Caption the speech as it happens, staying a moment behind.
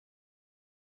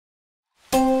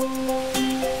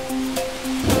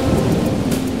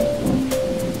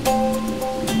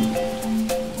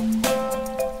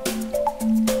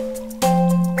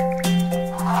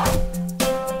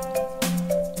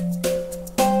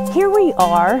Here we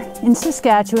are in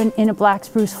Saskatchewan in a black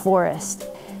spruce forest.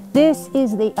 This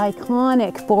is the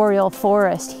iconic boreal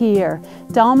forest here,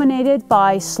 dominated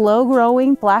by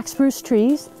slow-growing black spruce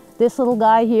trees. This little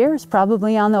guy here is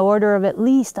probably on the order of at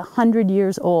least 100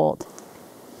 years old.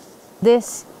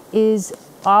 This is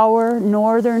our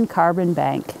northern carbon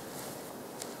bank.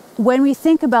 When we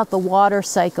think about the water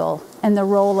cycle and the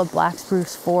role of black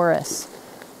spruce forests,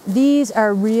 these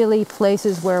are really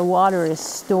places where water is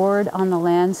stored on the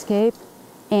landscape,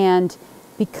 and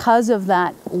because of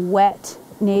that wet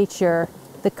nature,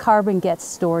 the carbon gets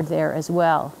stored there as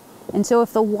well. And so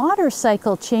if the water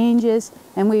cycle changes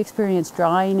and we experience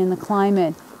drying in the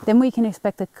climate, then we can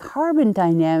expect the carbon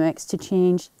dynamics to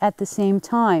change at the same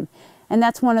time. And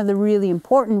that's one of the really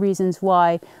important reasons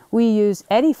why we use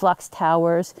eddy flux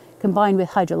towers combined with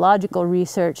hydrological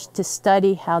research to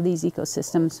study how these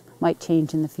ecosystems might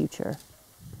change in the future.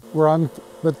 We're on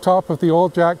the top of the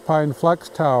old Jack Pine Flux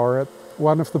Tower at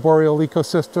one of the Boreal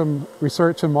ecosystem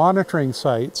research and monitoring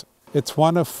sites. It's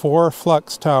one of 4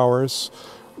 flux towers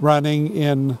running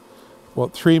in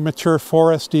 3 mature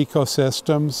forest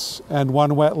ecosystems and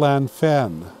 1 wetland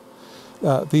fen.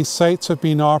 These sites have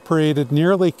been operated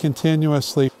nearly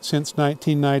continuously since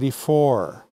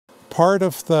 1994. Part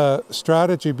of the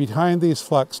strategy behind these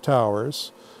flux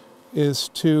towers is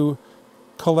to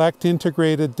collect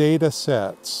integrated data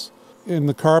sets in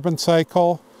the carbon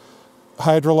cycle,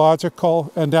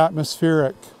 hydrological, and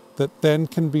atmospheric that then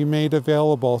can be made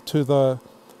available to the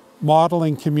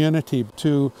modeling community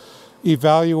to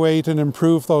evaluate and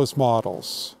improve those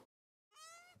models.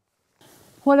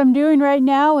 What I'm doing right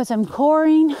now is I'm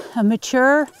coring a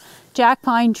mature jack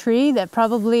pine tree that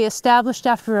probably established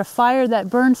after a fire that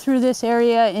burned through this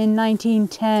area in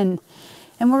 1910.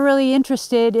 And we're really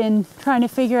interested in trying to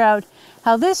figure out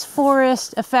how this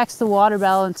forest affects the water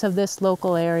balance of this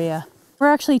local area. We're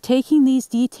actually taking these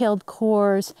detailed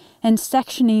cores and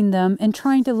sectioning them and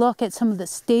trying to look at some of the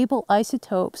stable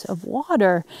isotopes of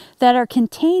water that are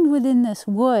contained within this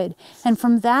wood. And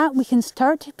from that, we can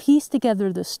start to piece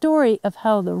together the story of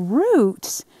how the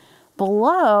roots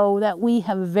below that we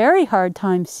have a very hard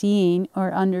time seeing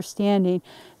or understanding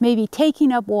may be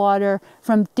taking up water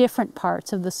from different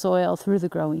parts of the soil through the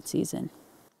growing season.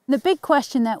 The big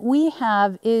question that we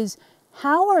have is,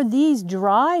 how are these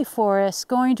dry forests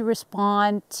going to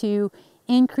respond to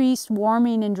increased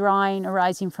warming and drying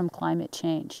arising from climate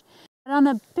change? But on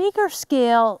a bigger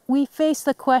scale, we face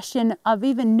the question of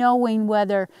even knowing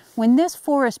whether when this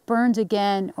forest burns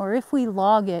again, or if we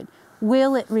log it,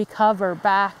 will it recover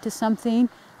back to something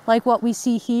like what we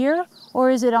see here, or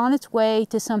is it on its way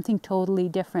to something totally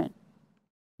different?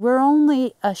 We're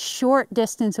only a short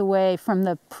distance away from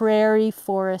the prairie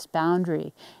forest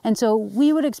boundary. And so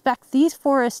we would expect these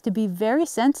forests to be very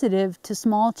sensitive to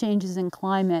small changes in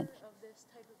climate.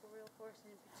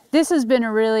 This has been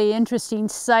a really interesting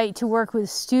site to work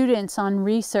with students on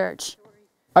research.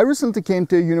 I recently came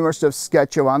to the University of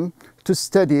Saskatchewan to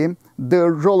study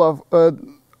the role of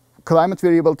climate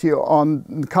variability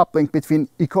on coupling between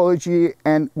ecology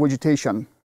and vegetation.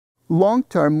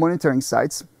 Long-term monitoring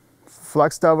sites,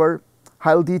 flux tower,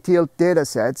 highly detailed data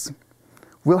sets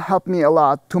will help me a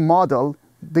lot to model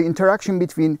the interaction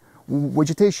between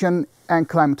vegetation and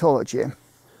climatology.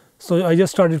 So I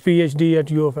just started PhD at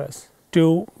UFS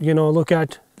to look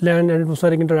at land and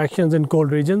atmospheric interactions in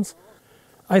cold regions.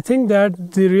 I think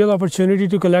that the real opportunity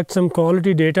to collect some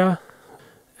quality data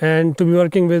and to be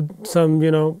working with some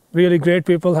really great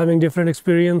people having different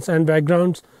experience and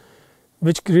backgrounds,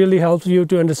 which really helps you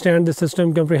to understand the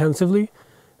system comprehensively,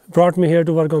 brought me here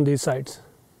to work on these sites.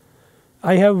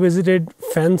 I have visited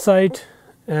fen site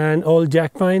and old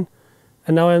jack pine,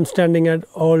 and now I'm standing at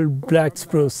old black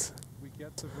spruce.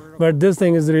 But this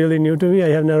thing is really new to me. I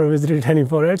have never visited any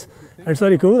forests. It's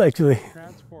very cool actually.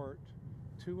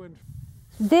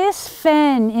 This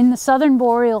fen in the southern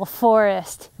boreal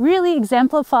forest really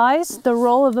exemplifies the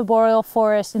role of the boreal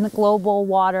forest in the global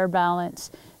water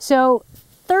balance. So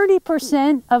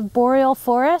 30% of boreal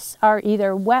forests are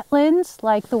either wetlands,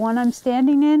 like the one I'm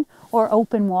standing in, or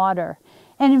open water.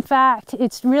 And in fact,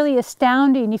 it's really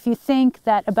astounding if you think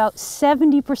that about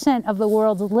 70% of the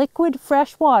world's liquid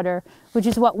fresh water, which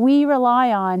is what we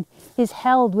rely on, is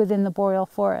held within the boreal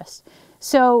forest.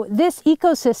 So this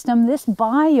ecosystem, this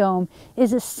biome,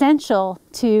 is essential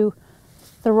to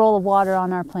the role of water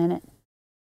on our planet.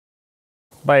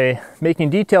 By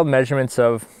making detailed measurements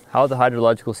of how the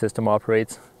hydrological system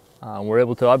operates, we're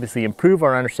able to obviously improve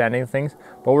our understanding of things,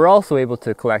 but we're also able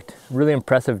to collect really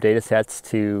impressive data sets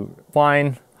to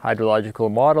find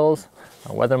hydrological models,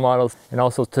 weather models, and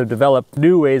also to develop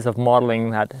new ways of modeling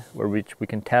that which we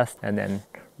can test and then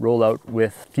roll out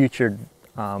with future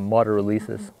water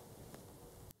releases.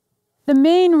 The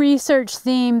main research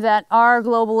theme that our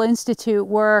Global Institute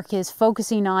work is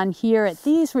focusing on here at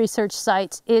these research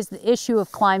sites is the issue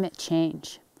of climate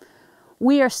change.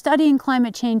 We are studying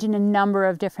climate change in a number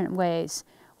of different ways.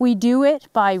 We do it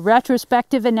by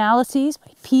retrospective analyses,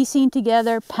 by piecing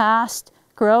together past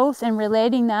growth and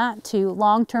relating that to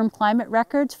long-term climate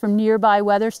records from nearby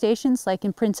weather stations like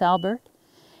in Prince Albert.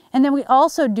 And then we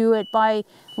also do it by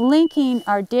linking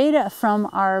our data from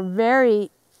our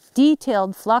very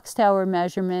detailed flux tower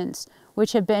measurements,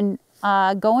 which have been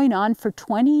going on for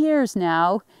 20 years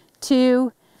now,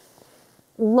 to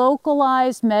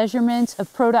localized measurements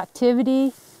of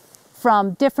productivity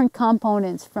from different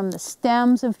components, from the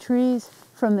stems of trees,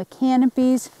 from the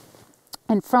canopies,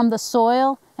 and from the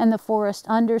soil and the forest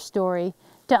understory,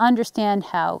 to understand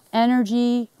how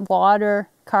energy, water,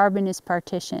 carbon is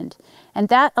partitioned. And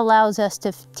that allows us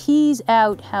to tease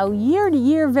out how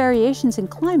year-to-year variations in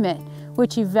climate,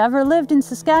 which you've ever lived in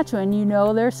Saskatchewan, you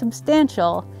know they're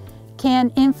substantial,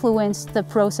 can influence the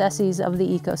processes of the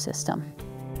ecosystem.